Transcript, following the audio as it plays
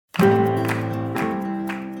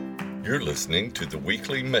You're listening to the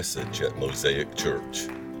weekly message at Mosaic Church.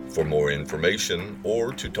 For more information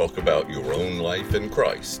or to talk about your own life in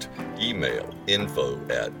Christ, email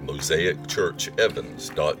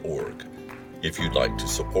info@mosaicchurchevans.org. If you'd like to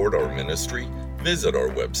support our ministry, visit our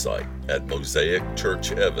website at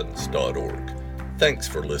mosaicchurchevans.org. Thanks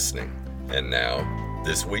for listening. And now,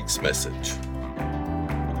 this week's message.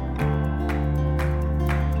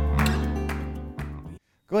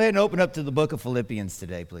 Go ahead and open up to the book of Philippians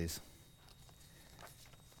today, please.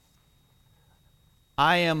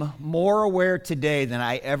 I am more aware today than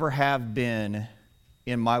I ever have been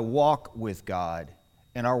in my walk with God.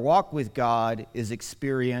 And our walk with God is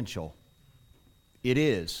experiential. It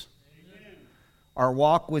is. Amen. Our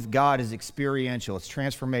walk with God is experiential. It's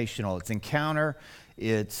transformational. It's encounter.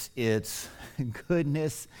 It's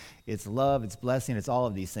goodness. It's love. It's blessing. It's all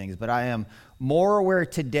of these things. But I am more aware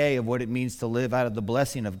today of what it means to live out of the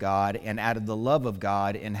blessing of God and out of the love of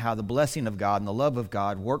God, and how the blessing of God and the love of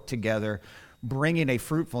God work together, bringing a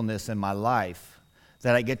fruitfulness in my life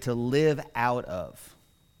that I get to live out of.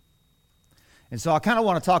 And so I kind of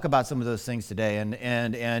want to talk about some of those things today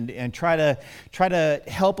and try to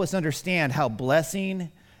help us understand how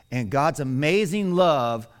blessing and God's amazing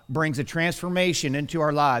love brings a transformation into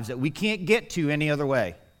our lives that we can't get to any other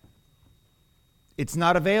way. It's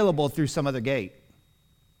not available through some other gate.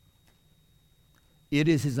 It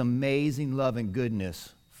is His amazing love and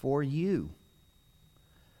goodness for you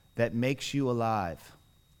that makes you alive,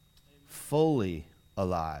 fully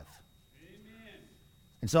alive. Amen.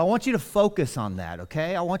 And so I want you to focus on that,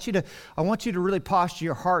 okay? I want you to really posture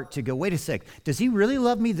your heart to go, wait a sec, does He really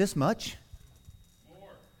love me this much? More.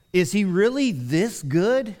 Is He really this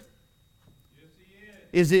good?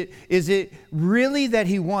 Yes, He is. Is it really that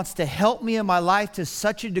He wants to help me in my life to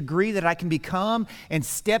such a degree that I can become and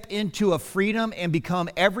step into a freedom and become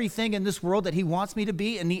everything in this world that He wants me to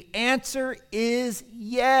be? And the answer is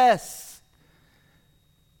yes.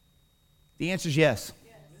 The answer is yes.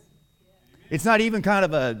 Yes. It's not even kind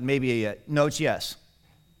of no, it's yes.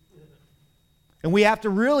 And we have to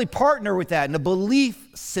really partner with that in a belief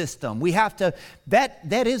system. We have to, that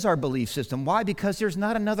is our belief system. Why? Because there's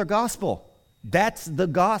not another gospel. That's the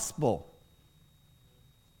gospel.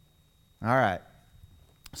 All right.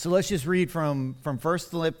 So let's just read from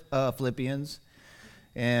First Philippians,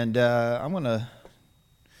 and I'm going to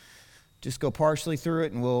just go partially through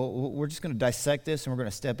it, and we're just going to dissect this, and we're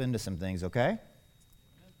going to step into some things, okay?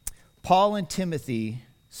 Paul and Timothy,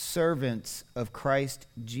 servants of Christ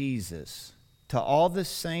Jesus, to all the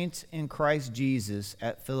saints in Christ Jesus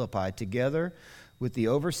at Philippi, together with the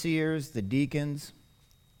overseers, the deacons,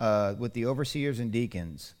 and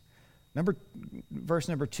deacons. Verse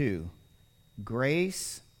number 2,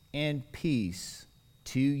 grace and peace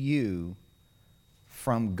to you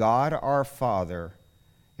from God our Father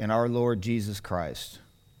and our Lord Jesus Christ.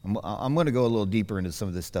 I'm going to go a little deeper into some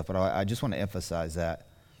of this stuff, but I just want to emphasize that.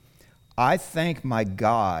 I thank my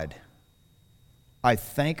God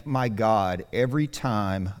every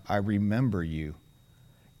time I remember you.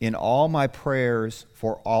 In all my prayers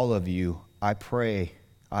for all of you, I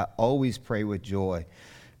always pray with joy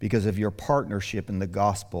because of your partnership in the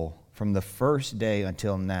gospel from the first day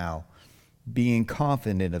until now, being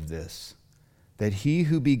confident of this, that He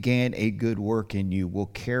who began a good work in you will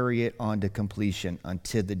carry it on to completion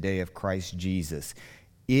until the day of Christ Jesus.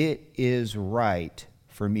 It is right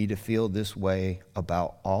for me to feel this way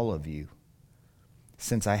about all of you,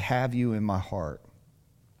 since I have you in my heart.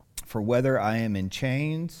 For whether I am in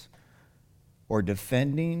chains or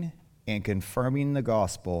defending and confirming the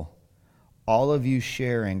gospel, all of you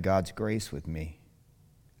share in God's grace with me.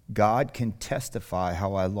 God can testify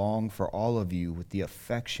how I long for all of you with the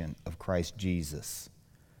affection of Christ Jesus.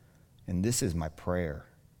 And this is my prayer,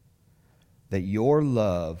 that your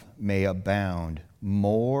love may abound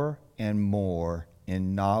more and more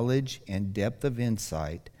in knowledge and depth of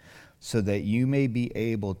insight, so that you may be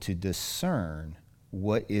able to discern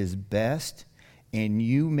what is best, and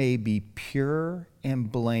you may be pure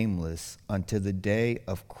and blameless unto the day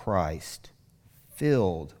of Christ,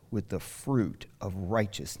 filled with the fruit of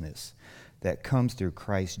righteousness that comes through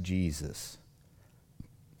Christ Jesus,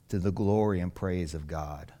 to the glory and praise of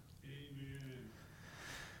God. Amen.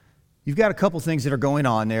 You've got a couple things that are going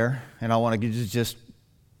on there, and I want to just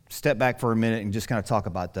step back for a minute and just kind of talk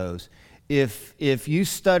about those. If you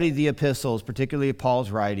study the epistles, particularly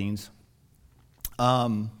Paul's writings,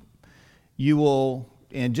 you will,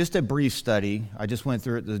 in just a brief study, I just went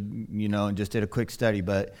through it, and just did a quick study,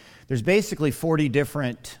 but there's basically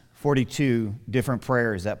 42 different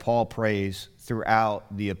prayers that Paul prays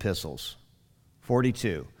throughout the epistles.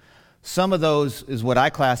 42. Some of those is what I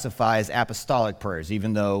classify as apostolic prayers,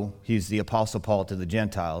 even though he's the Apostle Paul to the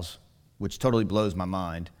Gentiles, which totally blows my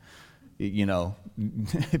mind. You know,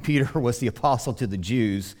 Peter was the apostle to the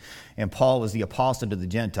Jews, and Paul was the apostle to the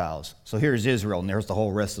Gentiles. So here's Israel, and there's the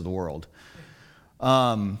whole rest of the world.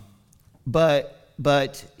 But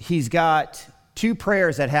he's got two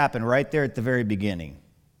prayers that happen right there at the very beginning.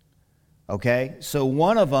 Okay? So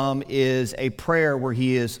one of them is a prayer where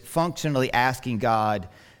he is functionally asking God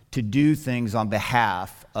to do things on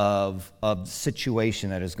behalf of the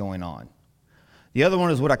situation that is going on. The other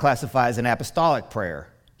one is what I classify as an apostolic prayer.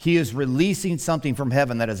 He is releasing something from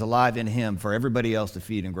heaven that is alive in him for everybody else to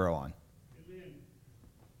feed and grow on. Amen.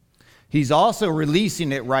 He's also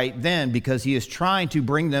releasing it right then because he is trying to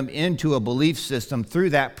bring them into a belief system through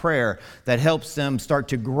that prayer that helps them start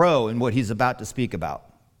to grow in what he's about to speak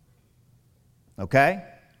about. Okay?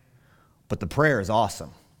 But the prayer is awesome.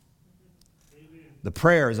 Amen. The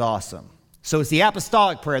prayer is awesome. So it's the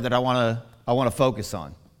apostolic prayer that I want to focus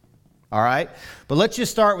on. All right? But let's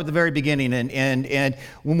just start with the very beginning. And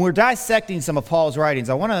when we're dissecting some of Paul's writings,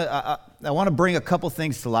 I want to bring a couple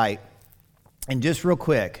things to light. And just real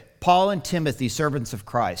quick, Paul and Timothy, servants of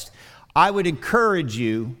Christ. I would encourage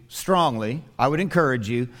you strongly,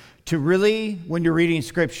 to really, when you're reading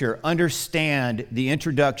Scripture, understand the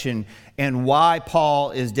introduction and why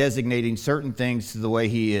Paul is designating certain things the way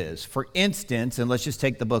he is. For instance, and let's just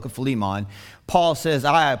take the book of Philemon, Paul says,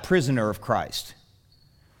 I am a prisoner of Christ.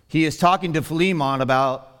 He is talking to Philemon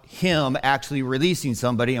about him actually releasing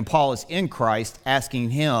somebody, and Paul is in Christ asking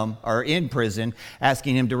him, or in prison,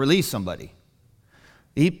 asking him to release somebody.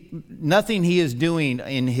 Nothing he is doing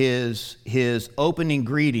in his opening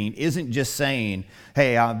greeting isn't just saying,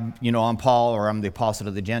 hey, I'm Paul, or I'm the apostle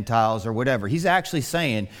to the Gentiles, or whatever. He's actually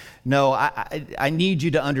saying, no, I need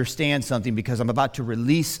you to understand something because I'm about to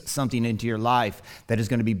release something into your life that is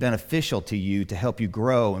going to be beneficial to you to help you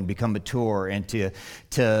grow and become mature and to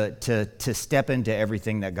step into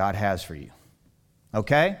everything that God has for you.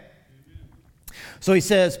 Okay? Amen. So he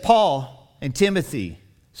says, Paul and Timothy,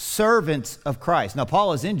 servants of Christ. Now,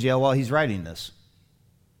 Paul is in jail while he's writing this.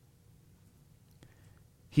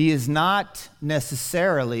 He is not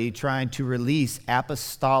necessarily trying to release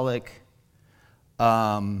apostolic,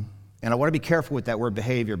 and I want to be careful with that word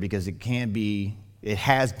behavior because it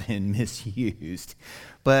has been misused.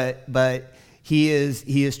 But he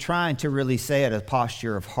is trying to really say at a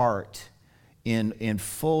posture of heart in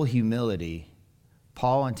full humility,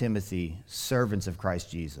 Paul and Timothy, servants of Christ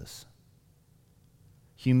Jesus.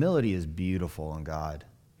 Humility is beautiful in God.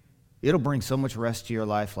 It'll bring so much rest to your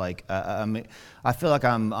life. Like I feel like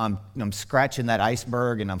I'm scratching that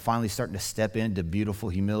iceberg, and I'm finally starting to step into beautiful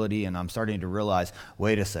humility, and I'm starting to realize,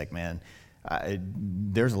 wait a sec, man,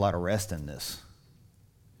 there's a lot of rest in this.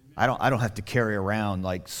 I don't have to carry around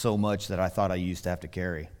like so much that I thought I used to have to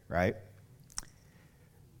carry, right?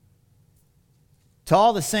 To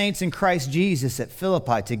all the saints in Christ Jesus at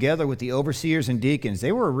Philippi, together with the overseers and deacons,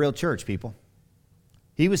 they were a real church, people.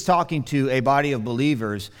 He was talking to a body of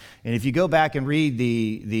believers, and if you go back and read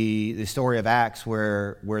the story of Acts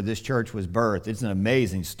where this church was birthed, it's an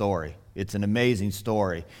amazing story. It's an amazing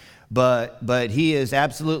story. But he is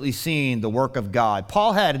absolutely seeing the work of God.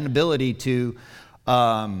 Paul had an ability to,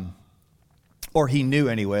 or he knew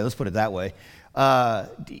anyway, let's put it that way,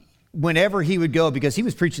 whenever he would go, because he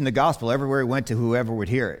was preaching the gospel everywhere he went to whoever would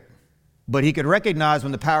hear it. But he could recognize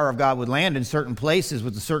when the power of God would land in certain places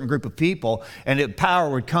with a certain group of people and the power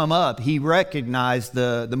would come up. He recognized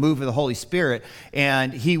the move of the Holy Spirit,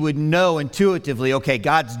 and he would know intuitively, okay,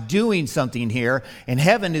 God's doing something here and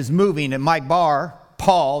heaven is moving, and Mike Barr,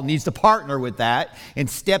 Paul, needs to partner with that and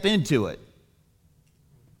step into it.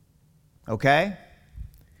 Okay?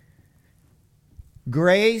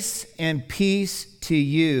 Grace and peace to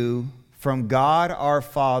you from God our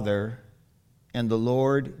Father and the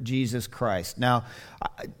Lord Jesus Christ. Now,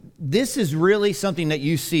 this is really something that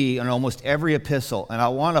you see in almost every epistle, and I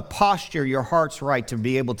want to posture your hearts right to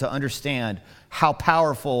be able to understand how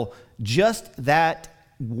powerful just that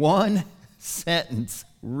one sentence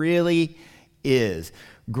really is.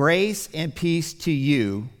 Grace and peace to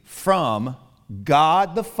you from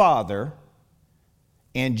God the Father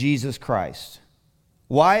and Jesus Christ.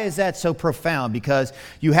 Why is that so profound? Because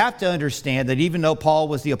you have to understand that even though Paul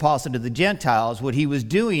was the apostle to the Gentiles, what he was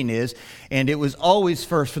doing is, and it was always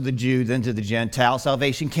first for the Jew, then to the Gentile.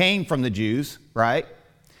 Salvation came from the Jews, right?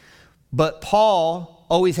 But Paul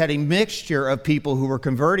always had a mixture of people who were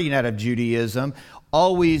converting out of Judaism,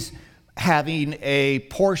 always having a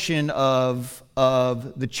portion of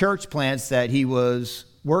the church plants that he was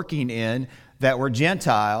working in that were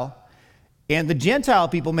Gentile. And the Gentile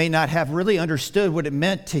people may not have really understood what it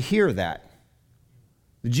meant to hear that.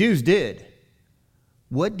 The Jews did.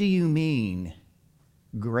 What do you mean,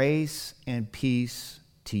 grace and peace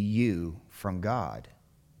to you from God?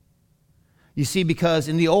 You see, because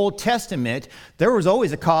in the Old Testament, there was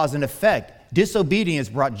always a cause and effect. Disobedience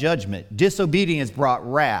brought judgment. Disobedience brought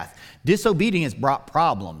wrath. Disobedience brought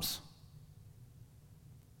problems.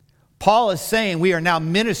 Paul is saying we are now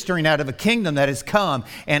ministering out of a kingdom that has come,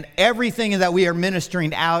 and everything that we are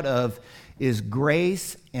ministering out of is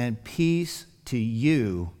grace and peace to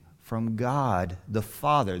you from God the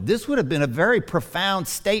Father. This would have been a very profound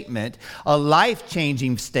statement, a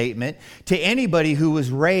life-changing statement to anybody who was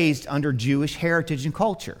raised under Jewish heritage and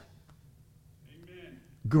culture. Amen.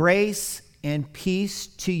 Grace and peace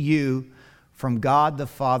to you from God the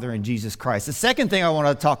Father and Jesus Christ. The second thing I want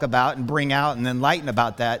to talk about and bring out and enlighten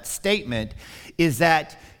about that statement is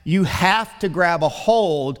that you have to grab a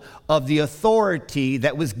hold of the authority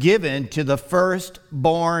that was given to the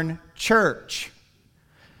firstborn church.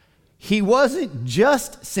 He wasn't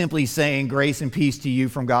just simply saying grace and peace to you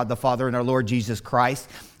from God the Father and our Lord Jesus Christ.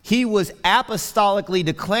 He was apostolically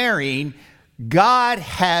declaring God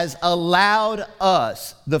has allowed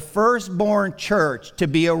us, the firstborn church, to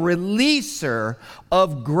be a releaser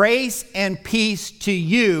of grace and peace to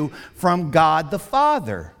you from God the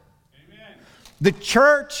Father. Amen. The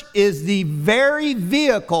church is the very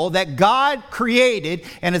vehicle that God created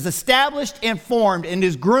and has established and formed and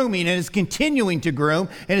is grooming and is continuing to groom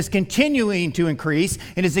and is continuing to increase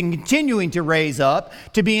and is continuing to raise up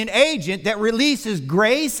to be an agent that releases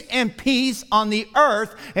grace and peace on the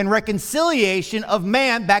earth and reconciliation of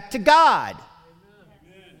man back to God.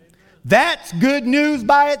 Amen. That's good news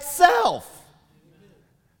by itself.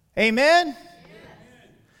 Amen? Amen?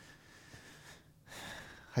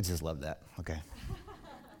 I just love that. Okay.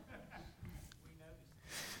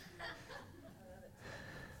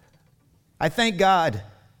 I thank God.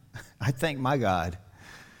 I thank my God.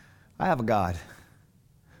 I have a God.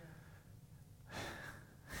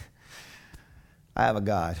 I have a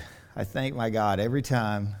God. I thank my God every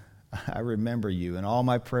time I remember you and all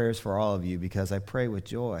my prayers for all of you, because I pray with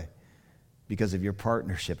joy because of your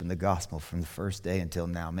partnership in the gospel from the first day until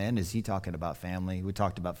now. Man, is he talking about family? We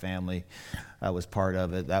talked about family. That was part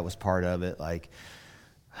of it. That was part of it. Like,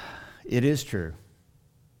 it is true.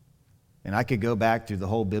 And I could go back through the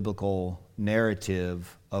whole biblical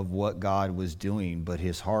narrative of what God was doing, but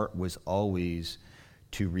his heart was always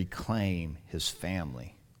to reclaim his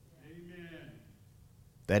family. Amen.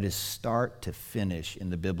 That is start to finish in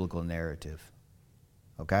the biblical narrative.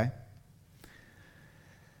 Okay?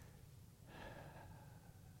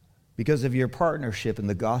 Because of your partnership in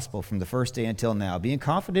the gospel from the first day until now, being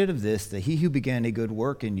confident of this, that he who began a good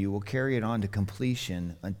work in you will carry it on to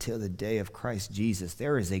completion until the day of Christ Jesus.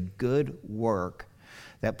 There is a good work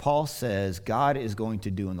that Paul says God is going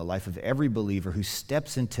to do in the life of every believer who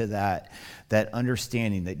steps into that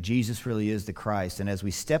understanding that Jesus really is the Christ. And as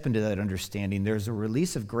we step into that understanding, there's a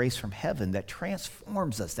release of grace from heaven that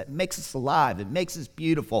transforms us, that makes us alive, it makes us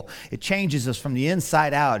beautiful. It changes us from the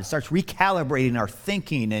inside out. It starts recalibrating our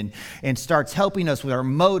thinking and starts helping us with our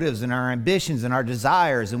motives and our ambitions and our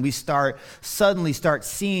desires. And we suddenly start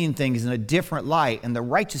seeing things in a different light. And the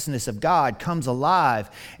righteousness of God comes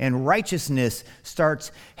alive, and righteousness starts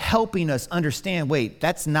helping us understand, wait,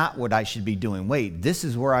 that's not what I should be doing. Wait, this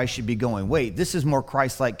is where I should be going. Wait, this is more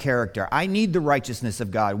Christ-like character. I need the righteousness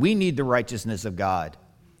of God. We need the righteousness of God.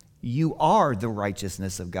 You are the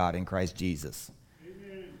righteousness of God in Christ Jesus.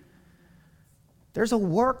 Amen. There's a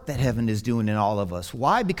work that heaven is doing in all of us.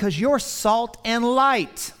 Why? Because you're salt and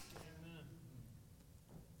light.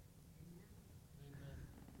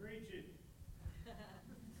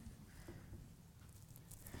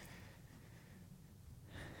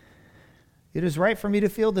 It is right for me to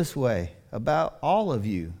feel this way about all of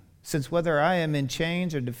you, since whether I am in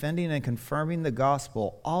chains or defending and confirming the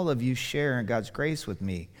gospel, all of you share in God's grace with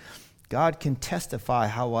me. God can testify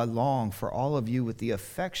how I long for all of you with the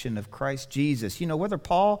affection of Christ Jesus. You know, whether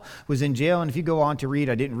Paul was in jail, and if you go on to read,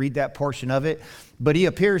 I didn't read that portion of it, but he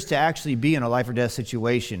appears to actually be in a life or death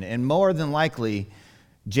situation. And more than likely,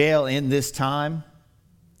 jail in this time,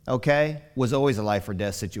 okay, was always a life or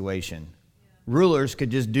death situation. Rulers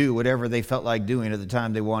could just do whatever they felt like doing at the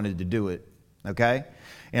time they wanted to do it, okay?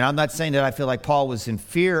 And I'm not saying that I feel like Paul was in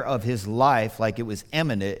fear of his life like it was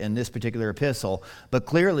imminent in this particular epistle, but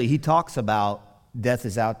clearly he talks about death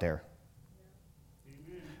is out there.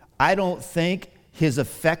 Amen. I don't think his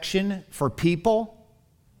affection for people,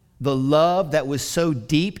 the love that was so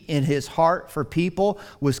deep in his heart for people,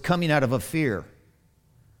 was coming out of a fear.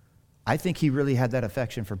 I think he really had that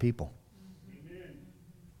affection for people.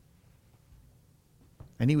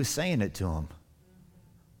 And he was saying it to him.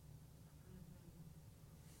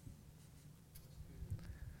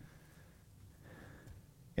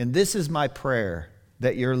 And this is my prayer,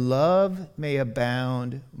 that your love may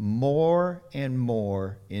abound more and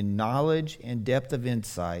more in knowledge and depth of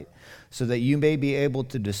insight, so that you may be able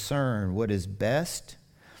to discern what is best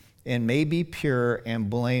and may be pure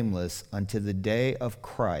and blameless unto the day of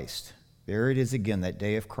Christ. There it is again, that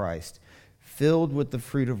day of Christ, filled with the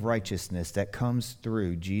fruit of righteousness that comes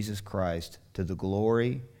through Jesus Christ to the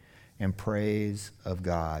glory and praise of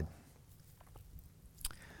God.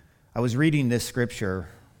 I was reading this scripture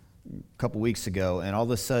a couple weeks ago, and all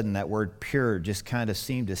of a sudden that word pure just kind of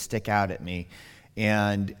seemed to stick out at me.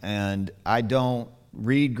 And I don't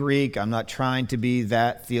read Greek. I'm not trying to be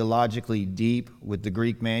that theologically deep with the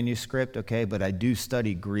Greek manuscript, okay? But I do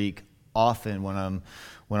study Greek often when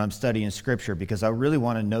I'm studying Scripture, because I really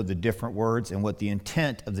want to know the different words and what the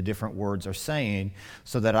intent of the different words are saying,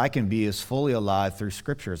 so that I can be as fully alive through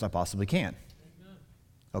Scripture as I possibly can.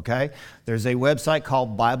 Okay? There's a website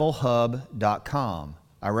called BibleHub.com.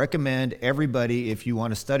 I recommend everybody, if you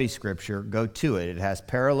want to study Scripture, go to it. It has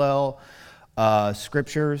parallel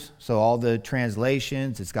scriptures, so all the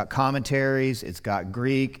translations. It's got commentaries. It's got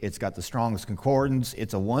Greek. It's got the Strong's Concordance.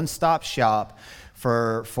 It's a one-stop shop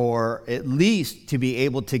for at least to be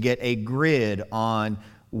able to get a grid on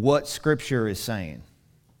what Scripture is saying.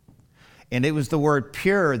 And it was the word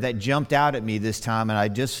pure that jumped out at me this time, and I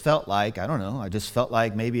just felt like,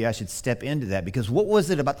 maybe I should step into that, because what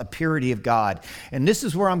was it about the purity of God? And this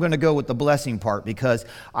is where I'm going to go with the blessing part, because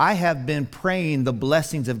I have been praying the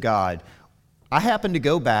blessings of God. I happened to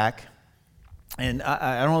go back, and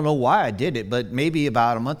I don't know why I did it, but maybe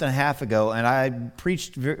about a month and a half ago, and I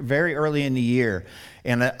preached very early in the year,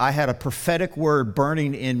 and I had a prophetic word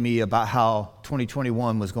burning in me about how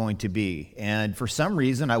 2021 was going to be. And for some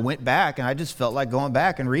reason, I went back, and I just felt like going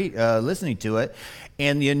back and listening to it.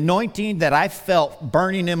 And the anointing that I felt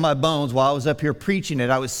burning in my bones while I was up here preaching it,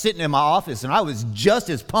 I was sitting in my office, and I was just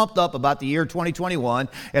as pumped up about the year 2021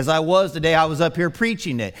 as I was the day I was up here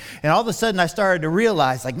preaching it. And all of a sudden, I started to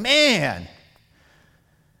realize, like, man,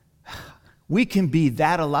 we can be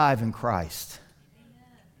that alive in Christ.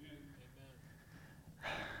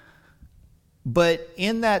 But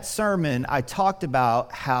in that sermon, I talked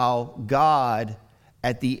about how God,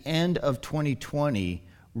 at the end of 2020,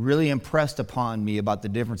 really impressed upon me about the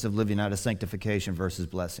difference of living out of sanctification versus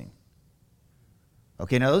blessing.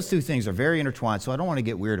 Okay, now those two things are very intertwined, so I don't want to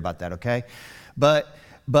get weird about that, okay? But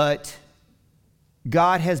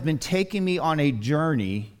God has been taking me on a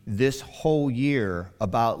journey this whole year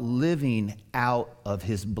about living out of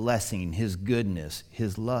His blessing, His goodness,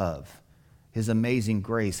 His love, His amazing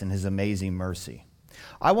grace, and His amazing mercy.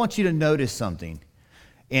 I want you to notice something.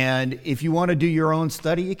 And if you want to do your own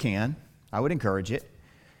study, you can. I would encourage it.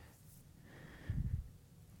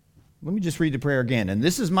 Let me just read the prayer again. And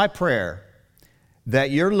this is my prayer, that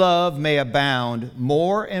your love may abound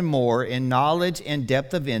more and more in knowledge and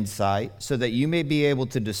depth of insight, so that you may be able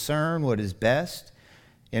to discern what is best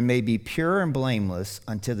and may be pure and blameless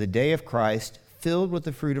until the day of Christ, filled with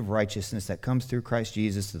the fruit of righteousness that comes through Christ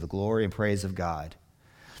Jesus to the glory and praise of God.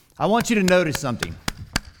 I want you to notice something,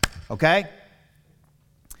 okay?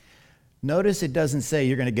 Notice it doesn't say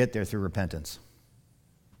you're going to get there through repentance.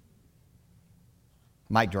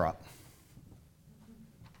 Mic drop.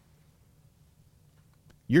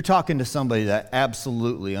 You're talking to somebody that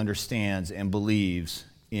absolutely understands and believes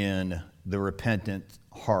in the repentant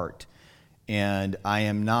heart. And I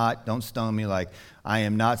am not, don't stone me, like, I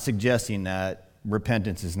am not suggesting that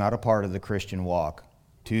repentance is not a part of the Christian walk.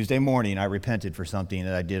 Tuesday morning, I repented for something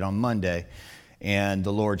that I did on Monday, and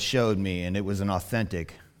the Lord showed me, and it was an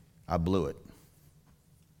authentic, I blew it.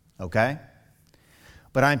 Okay?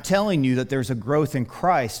 But I'm telling you that there's a growth in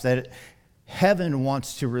Christ that heaven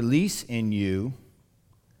wants to release in you,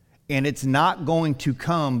 and it's not going to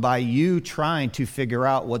come by you trying to figure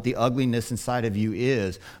out what the ugliness inside of you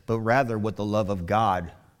is, but rather what the love of God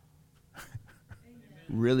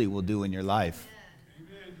really will do in your life.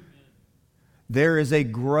 Amen. There is a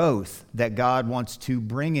growth that God wants to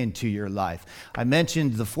bring into your life. I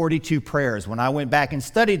mentioned the 42 prayers. When I went back and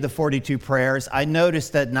studied the 42 prayers, I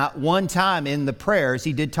noticed that not one time in the prayers,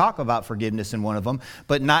 he did talk about forgiveness in one of them,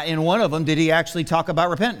 but not in one of them did he actually talk about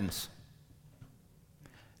repentance.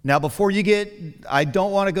 Now, before you get, I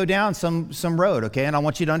don't want to go down some road, okay? And I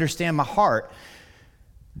want you to understand my heart.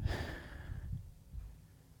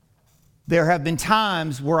 There have been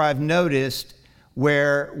times where I've noticed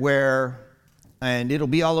where, and it'll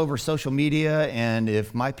be all over social media, and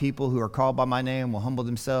if my people who are called by my name will humble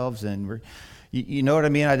themselves, and you know what I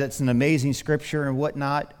mean? That's an amazing scripture and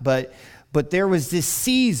whatnot, but But there was this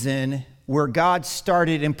season where God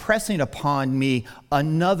started impressing upon me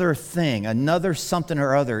another thing, another something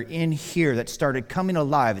or other in here that started coming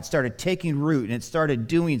alive. It started taking root and it started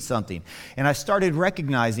doing something. And I started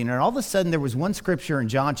recognizing, and all of a sudden there was one scripture in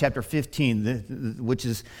John chapter 15, which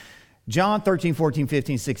is John 13, 14,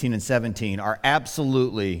 15, 16, and 17 are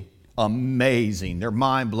absolutely amazing. They're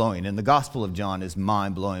mind-blowing, and the Gospel of John is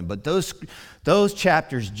mind-blowing. But those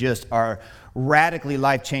chapters just are radically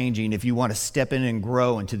life-changing if you want to step in and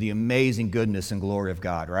grow into the amazing goodness and glory of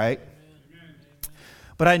God, right? Amen.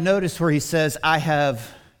 But I noticed where he says,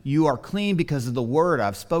 you are clean because of the word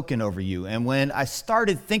I've spoken over you. And when I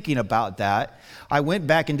started thinking about that, I went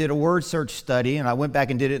back and did a word search study, and I went back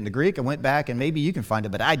and did it in the Greek. I went back, and maybe you can find it,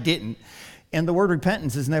 but I didn't. And the word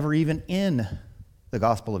repentance is never even in the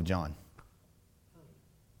Gospel of John.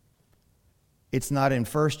 It's not in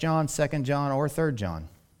 1 John, 2 John, or 3 John.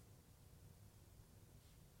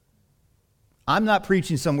 I'm not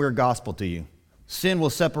preaching some weird gospel to you. Sin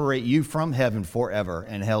will separate you from heaven forever,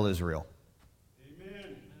 and hell is real.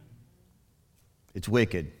 Amen. It's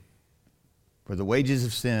wicked. For the wages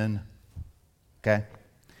of sin, okay?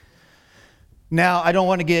 Now, I don't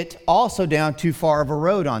want to get also down too far of a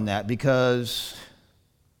road on that, because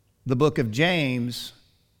the book of James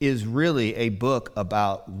is really a book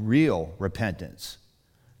about real repentance.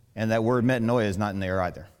 And that word metanoia is not in there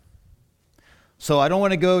either. So I don't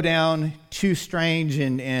want to go down too strange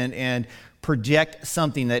and project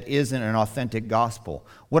something that isn't an authentic gospel.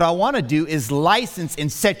 What I want to do is license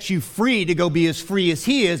and set you free to go be as free as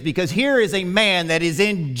he is, because here is a man that is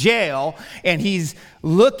in jail and he's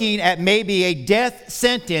looking at maybe a death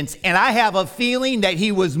sentence, and I have a feeling that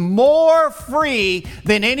he was more free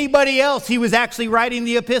than anybody else he was actually writing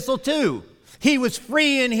the epistle to. He was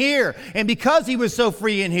free in here. And because he was so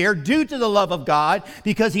free in here, due to the love of God,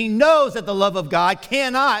 because he knows that the love of God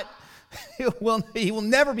he will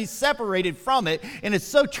never be separated from it. And it's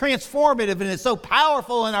so transformative and it's so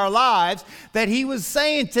powerful in our lives that he was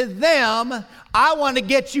saying to them, I want to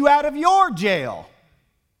get you out of your jail.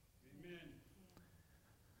 Amen.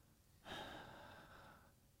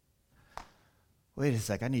 Wait a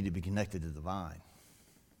sec, I need to be connected to the vine.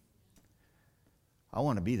 I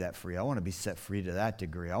want to be that free. I want to be set free to that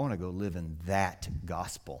degree. I want to go live in that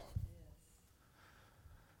gospel.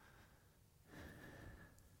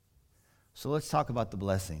 So let's talk about the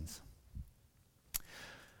blessings.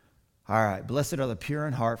 All right. Blessed are the pure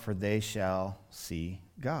in heart, for they shall see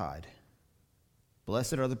God.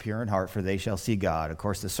 Blessed are the pure in heart, for they shall see God. Of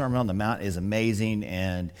course, the Sermon on the Mount is amazing,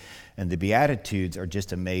 and the Beatitudes are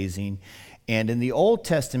just amazing. And in the Old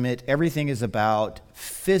Testament, everything is about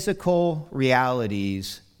physical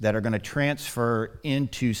realities that are going to transfer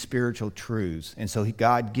into spiritual truths. And so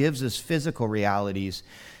God gives us physical realities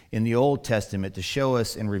in the Old Testament to show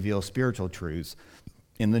us and reveal spiritual truths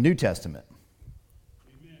in the New Testament.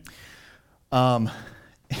 And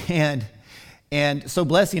so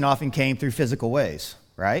blessing often came through physical ways,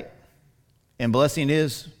 right? And blessing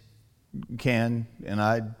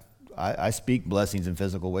I speak blessings in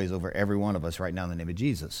physical ways over every one of us right now in the name of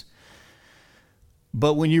Jesus.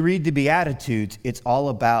 But when you read the Beatitudes, it's all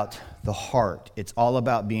about the heart. It's all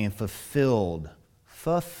about being fulfilled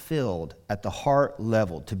at the heart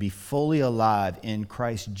level, to be fully alive in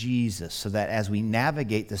Christ Jesus, so that as we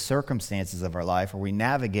navigate the circumstances of our life, or we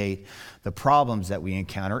navigate the problems that we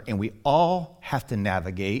encounter, and we all have to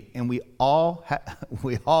navigate, and we all, I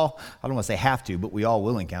don't want to say have to, but we all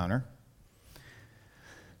will encounter.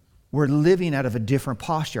 We're living out of a different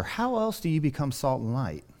posture. How else do you become salt and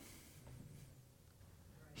light?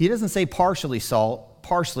 He doesn't say partially salt,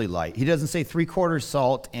 partially light. He doesn't say 3/4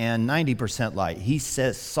 salt and 90% light. He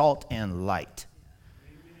says salt and light.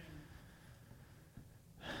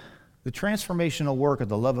 The transformational work of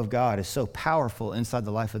the love of God is so powerful inside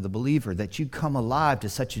the life of the believer that you come alive to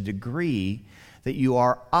such a degree that you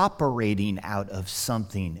are operating out of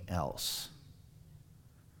something else.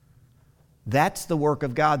 That's the work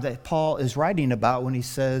of God that Paul is writing about when he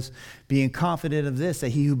says, being confident of this, that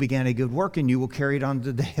he who began a good work in you will carry it on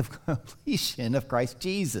to the day of completion of Christ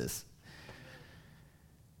Jesus.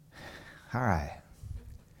 All right.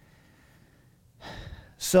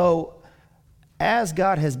 So, as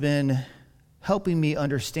God has been helping me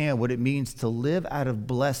understand what it means to live out of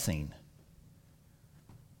blessing,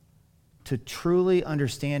 to truly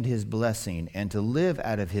understand his blessing and to live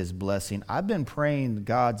out of his blessing, I've been praying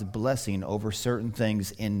God's blessing over certain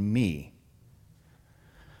things in me.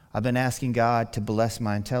 I've been asking God to bless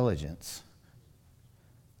my intelligence.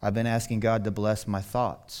 I've been asking God to bless my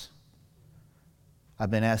thoughts.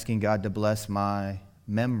 I've been asking God to bless my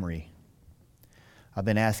memory. I've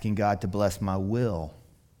been asking God to bless my will.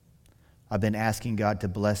 I've been asking God to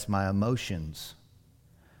bless my emotions.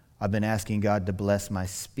 I've been asking God to bless my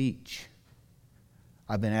speech.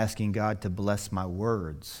 I've been asking God to bless my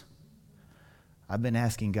words. I've been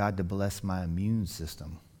asking God to bless my immune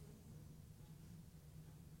system.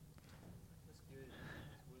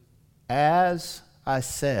 As I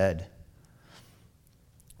said,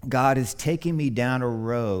 God is taking me down a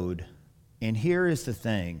road, and here is the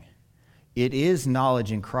thing. It is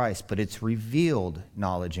knowledge in Christ, but it's revealed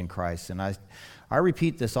knowledge in Christ. And I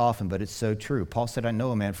repeat this often, but it's so true. Paul said, I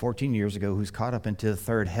know a man 14 years ago who's caught up into the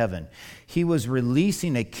third heaven. He was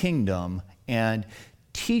releasing a kingdom and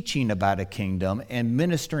teaching about a kingdom and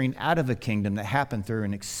ministering out of a kingdom that happened through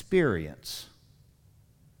an experience.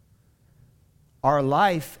 Our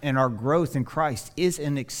life and our growth in Christ is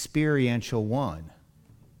an experiential one.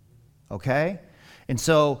 Okay? And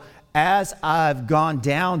so as I've gone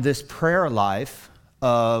down this prayer life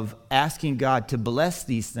of asking God to bless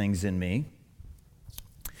these things in me,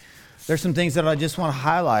 there's some things that I just want to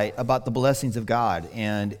highlight about the blessings of God.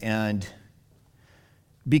 And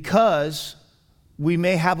because we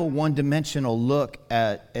may have a one-dimensional look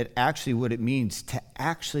at actually what it means to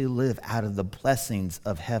actually live out of the blessings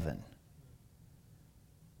of heaven.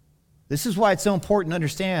 This is why it's so important to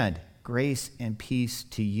understand grace and peace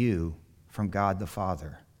to you from God the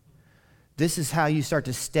Father. This is how you start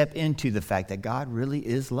to step into the fact that God really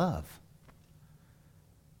is love.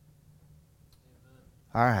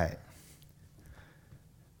 All right.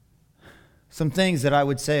 Some things that I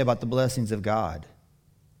would say about the blessings of God.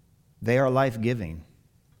 They are life-giving.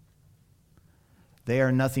 They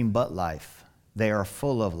are nothing but life. They are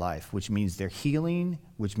full of life, which means they're healing,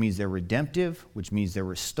 which means they're redemptive, which means they're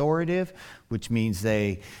restorative, which means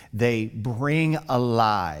they bring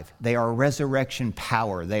alive. They are resurrection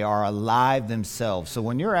power. They are alive themselves. So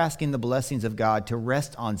when you're asking the blessings of God to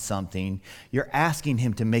rest on something, you're asking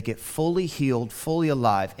him to make it fully healed, fully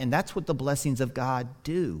alive. And that's what the blessings of God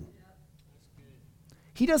do.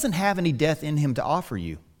 He doesn't have any death in him to offer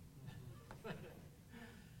you.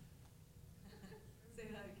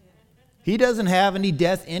 He doesn't have any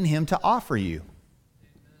death in him to offer you.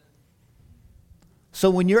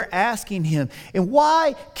 So when you're asking him, and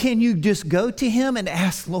why can you just go to him and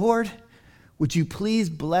ask, Lord, would you please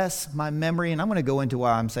bless my memory? And I'm going to go into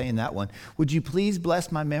why I'm saying that one. Would you please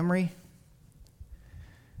bless my memory?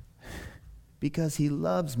 Because he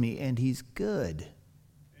loves me and he's good.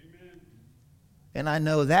 Amen. And I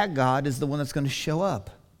know that God is the one that's going to show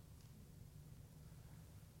up.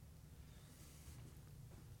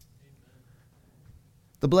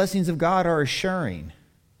 The blessings of God are assuring.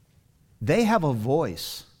 They have a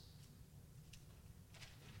voice.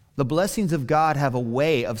 The blessings of God have a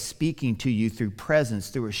way of speaking to you through presence,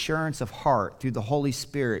 through assurance of heart, through the Holy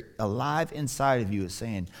Spirit alive inside of you is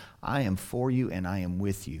saying, I am for you and I am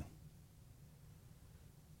with you.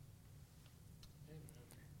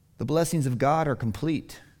 The blessings of God are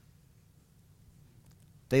complete.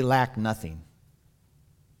 They lack nothing.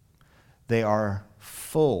 They are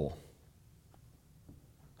full.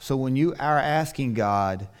 So when you are asking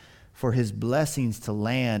God for his blessings to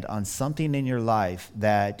land on something in your life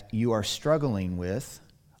that you are struggling with,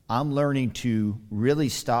 I'm learning to really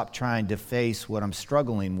stop trying to face what I'm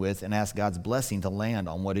struggling with and ask God's blessing to land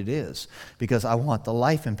on what it is. Because I want the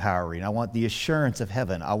life empowering. I want the assurance of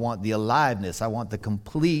heaven. I want the aliveness. I want the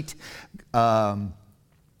complete counsel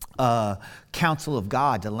of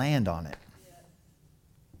God to land on it.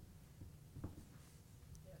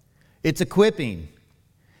 It's equipping.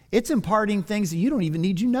 It's imparting things that you don't even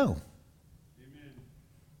need you know. Amen.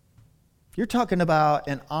 You're talking about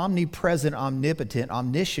an omnipresent, omnipotent,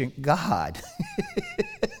 omniscient God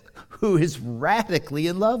who is radically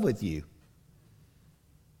in love with you.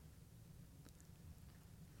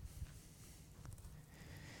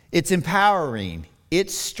 It's empowering. It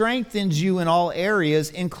strengthens you in all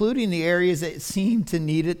areas, including the areas that seem to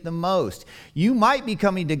need it the most. You might be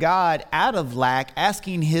coming to God out of lack,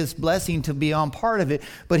 asking his blessing to be on part of it,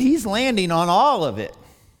 but he's landing on all of it.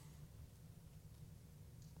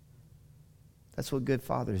 That's what good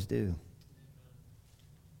fathers do.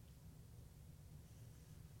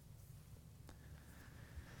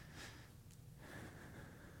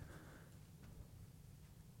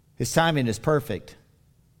 His timing is perfect.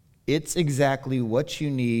 It's exactly what you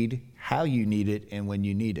need, how you need it, and when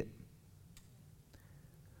you need it.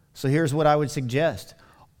 So here's what I would suggest.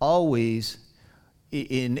 Always,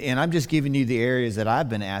 and I'm just giving you the areas that I've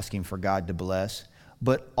been asking for God to bless,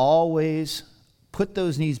 but always put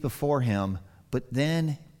those needs before him, but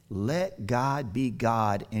then let God be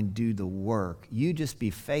God and do the work. You just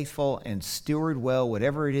be faithful and steward well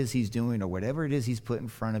whatever it is he's doing or whatever it is he's put in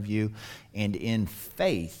front of you, and in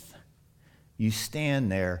faith, You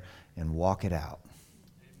stand there and walk it out.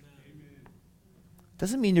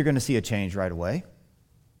 Doesn't mean you're going to see a change right away.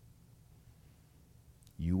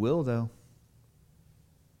 You will, though.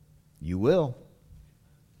 You will.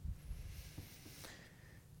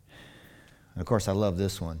 And of course, I love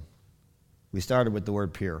this one. We started with the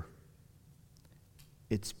word pure.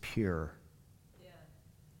 It's pure. Yeah.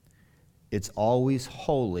 It's always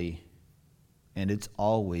holy, and it's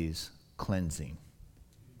always cleansing.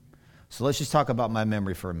 So let's just talk about my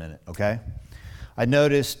memory for a minute, okay? I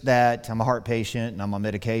noticed that I'm a heart patient and I'm on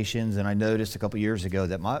medications, and I noticed a couple years ago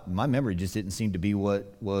that my memory just didn't seem to be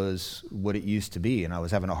what it used to be, and I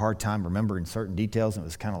was having a hard time remembering certain details, and it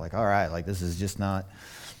was kind of like, all right, like this is just not,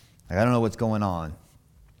 like I don't know what's going on.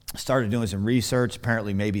 Started doing some research,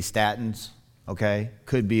 apparently maybe statins, okay?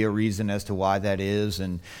 Could be a reason as to why that is,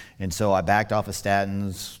 and so I backed off of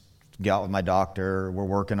statins, got with my doctor, we're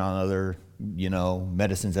working on other,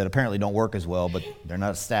 medicines that apparently don't work as well, but they're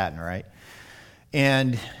not a statin, right?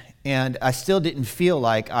 And I still didn't feel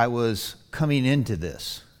like I was coming into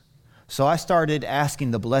this. So I started asking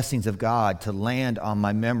the blessings of God to land on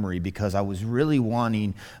my memory, because I was really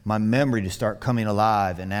wanting my memory to start coming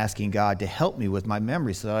alive, and asking God to help me with my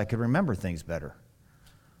memory so that I could remember things better.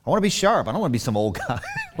 I want to be sharp. I don't want to be some old guy.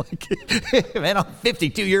 Man, I'm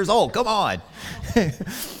 52 years old. Come on.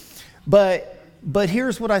 But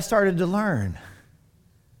here's what I started to learn.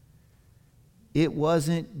 It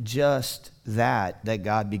wasn't just that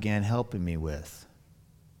God began helping me with.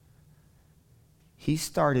 He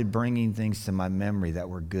started bringing things to my memory that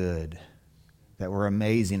were good, that were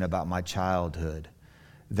amazing about my childhood,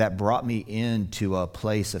 that brought me into a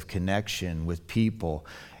place of connection with people.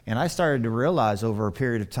 And I started to realize over a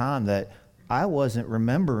period of time that I wasn't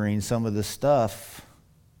remembering some of the stuff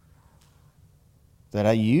that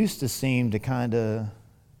I used to seem to kind of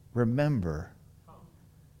remember.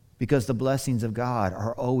 Because the blessings of God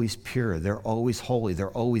are always pure. They're always holy.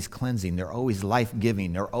 They're always cleansing. They're always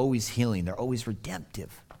life-giving. They're always healing. They're always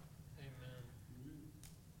redemptive. Amen.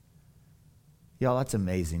 Y'all, that's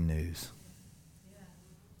amazing news.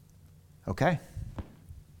 Okay?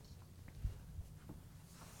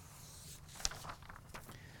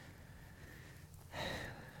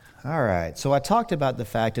 All right. So I talked about the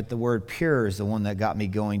fact that the word pure is the one that got me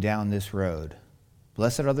going down this road.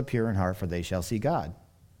 Blessed are the pure in heart, for they shall see God.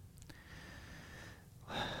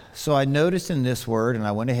 So I noticed in this word, and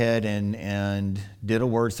I went ahead and did a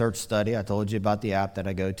word search study. I told you about the app that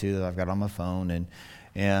I go to that I've got on my phone,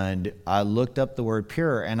 and I looked up the word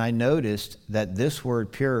pure, and I noticed that this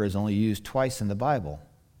word pure is only used twice in the Bible.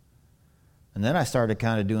 And then I started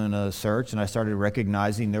kind of doing a search, and I started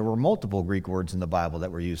recognizing there were multiple Greek words in the Bible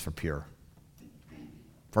that were used for pure.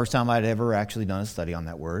 First time I'd ever actually done a study on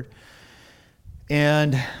that word.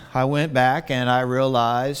 And I went back and I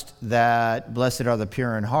realized that blessed are the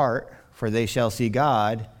pure in heart, for they shall see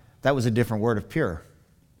God. That was a different word of pure.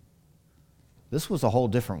 This was a whole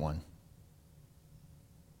different one.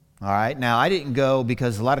 All right, now I didn't go,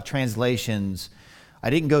 because a lot of translations, I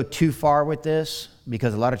didn't go too far with this,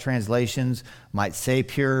 because a lot of translations might say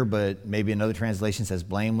pure, but maybe another translation says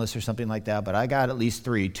blameless or something like that. But I got at least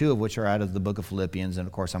three, two of which are out of the book of Philippians, and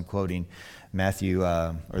of course I'm quoting Matthew,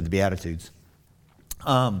 or the Beatitudes.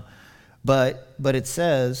 But it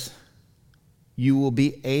says, you will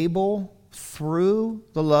be able, through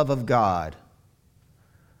the love of God,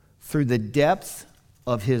 through the depth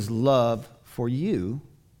of his love for you,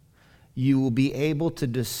 you will be able to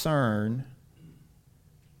discern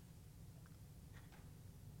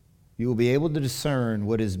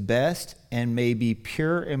what is best and may be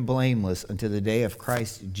pure and blameless unto the day of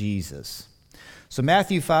Christ Jesus. So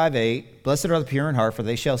Matthew 5:8, blessed are the pure in heart, for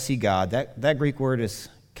they shall see God. That Greek word is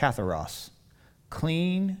katharos,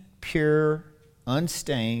 clean, pure,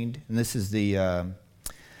 unstained, and this is the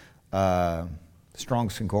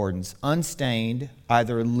Strong's Concordance, unstained,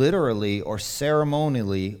 either literally or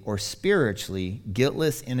ceremonially or spiritually,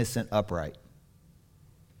 guiltless, innocent, upright.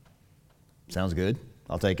 Sounds good.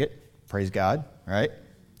 I'll take it. Praise God. All right.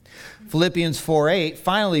 Philippians 4:8,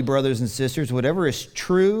 finally, brothers and sisters, whatever is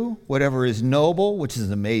true, whatever is noble, which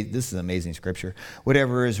is amazing, this is amazing scripture,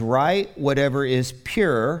 whatever is right, whatever is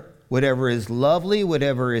pure, whatever is lovely,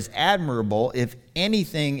 whatever is admirable, if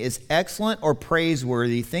anything is excellent or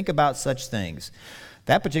praiseworthy, think about such things.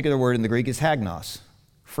 That particular word in the Greek is hagnos,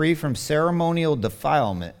 free from ceremonial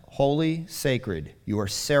defilement, holy, sacred. You are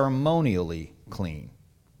ceremonially clean.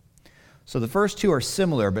 So the first two are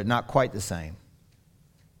similar, but not quite the same.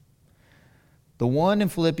 The one in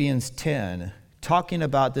Philippians 10, talking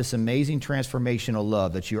about this amazing transformational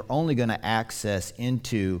love that you're only going to access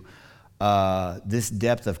into this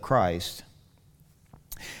depth of Christ,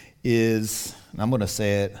 is, and I'm going to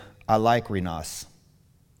say it, alaikrinos,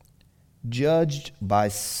 judged by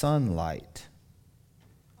sunlight,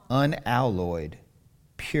 unalloyed,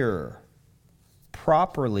 pure,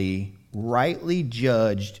 properly, rightly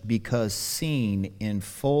judged because seen in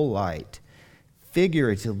full light,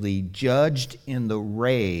 figuratively judged in the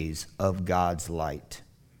rays of God's light,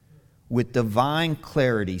 with divine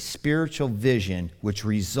clarity, spiritual vision, which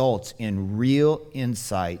results in real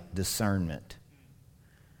insight, discernment.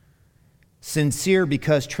 Sincere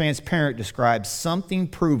because transparent describes something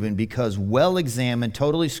proven because well examined,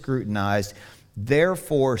 totally scrutinized,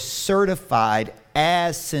 therefore certified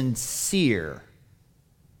as sincere.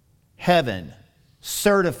 Heaven,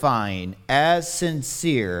 certifying as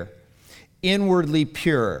sincere, inwardly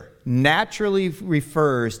pure, naturally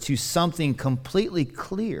refers to something completely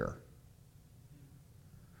clear.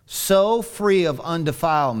 So free of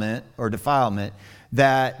undefilement or defilement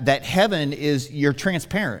that heaven is, you're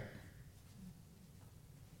transparent.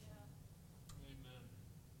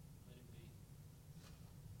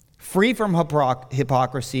 Free from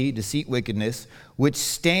hypocrisy, deceit, wickedness, which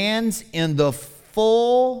stands in the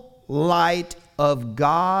full light of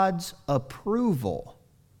God's approval.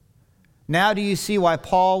 Now do you see why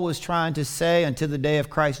Paul was trying to say until the day of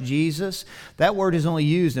Christ Jesus? That word is only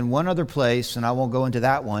used in one other place, and I won't go into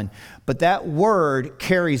that one. But that word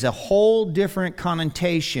carries a whole different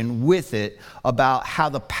connotation with it about how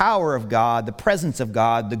the power of God, the presence of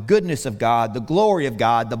God, the goodness of God, the glory of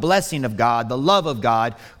God, the blessing of God, the love of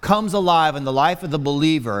God comes alive in the life of the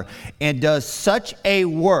believer and does such a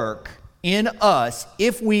work in us,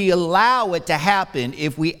 if we allow it to happen,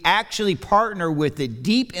 if we actually partner with it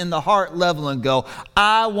deep in the heart level and go,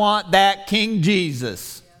 I want that King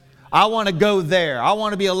Jesus. I want to go there. I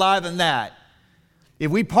want to be alive in that.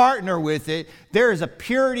 If we partner with it, there is a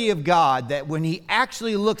purity of God that when He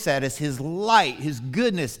actually looks at us, His light, His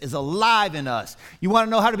goodness is alive in us. You want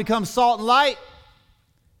to know how to become salt and light?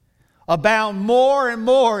 Abound more and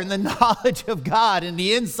more in the knowledge of God and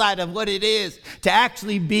the insight of what it is to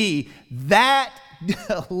actually be that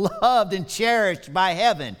loved and cherished by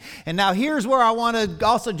heaven. And now here's where I want to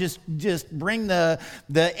also just bring the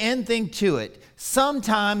end thing to it.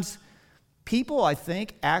 Sometimes people, I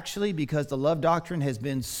think, actually, because the love doctrine has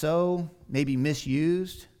been so maybe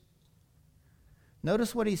misused,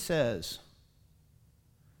 notice what he says.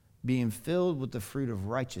 Being filled with the fruit of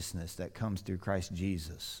righteousness that comes through Christ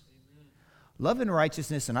Jesus. Love and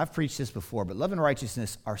righteousness, and I've preached this before, but love and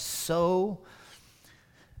righteousness are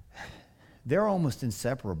they're almost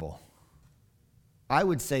inseparable. I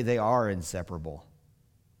would say they are inseparable.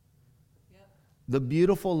 Yep. The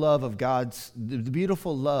beautiful love of the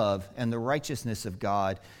beautiful love and the righteousness of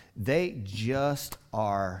God, they just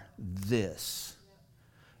are this. Yep.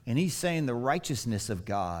 And he's saying the righteousness of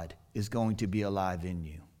God is going to be alive in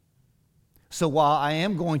you. So while I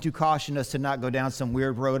am going to caution us to not go down some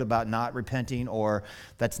weird road about not repenting, or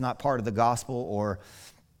that's not part of the gospel, or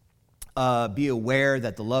be aware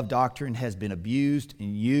that the love doctrine has been abused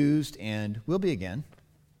and used and will be again.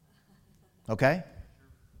 Okay?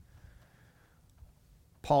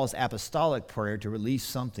 Paul's apostolic prayer to release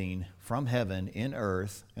something from heaven in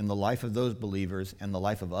earth in the life of those believers and the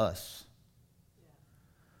life of us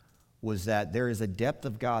was that there is a depth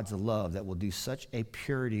of God's love that will do such a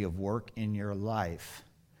purity of work in your life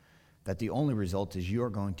that the only result is you're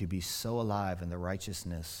going to be so alive in the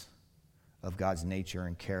righteousness of God's nature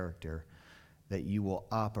and character that you will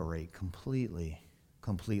operate completely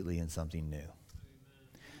in something new. Amen.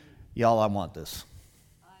 Y'all, I want this.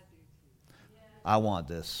 I do too. I want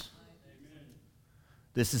this. Amen.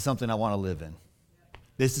 This is something I want to live in.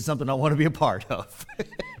 This is something I want to be a part of.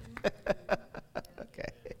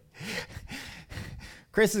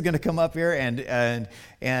 Chris is going to come up here,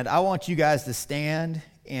 and I want you guys to stand,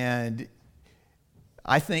 and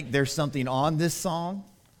I think there's something on this song.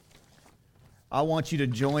 I want you to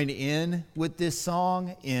join in with this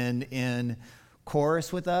song in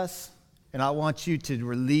chorus with us, and I want you to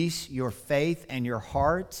release your faith and your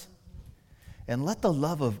heart, and let the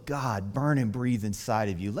love of God burn and breathe inside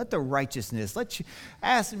of you. Let the righteousness,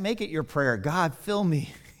 make it your prayer. God, fill me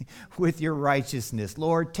with your righteousness.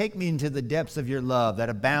 Lord, take me into the depths of your love that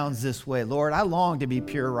abounds this way. Lord, I long to be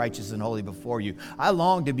pure, righteous, and holy before you. I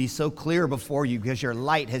long to be so clear before you because your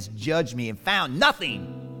light has judged me and found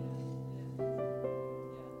nothing.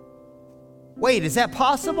 Wait, is that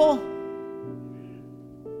possible?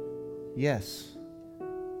 Yes.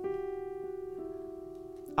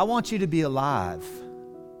 I want you to be alive.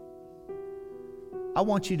 I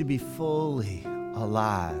want you to be fully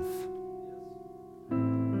alive.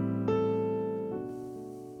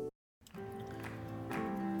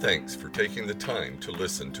 Thanks for taking the time to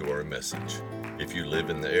listen to our message. If you live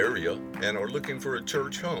in the area and are looking for a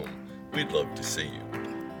church home, we'd love to see you.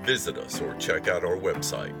 Visit us or check out our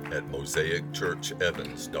website at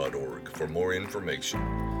mosaicchurchevans.org for more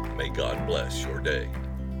information. May God bless your day.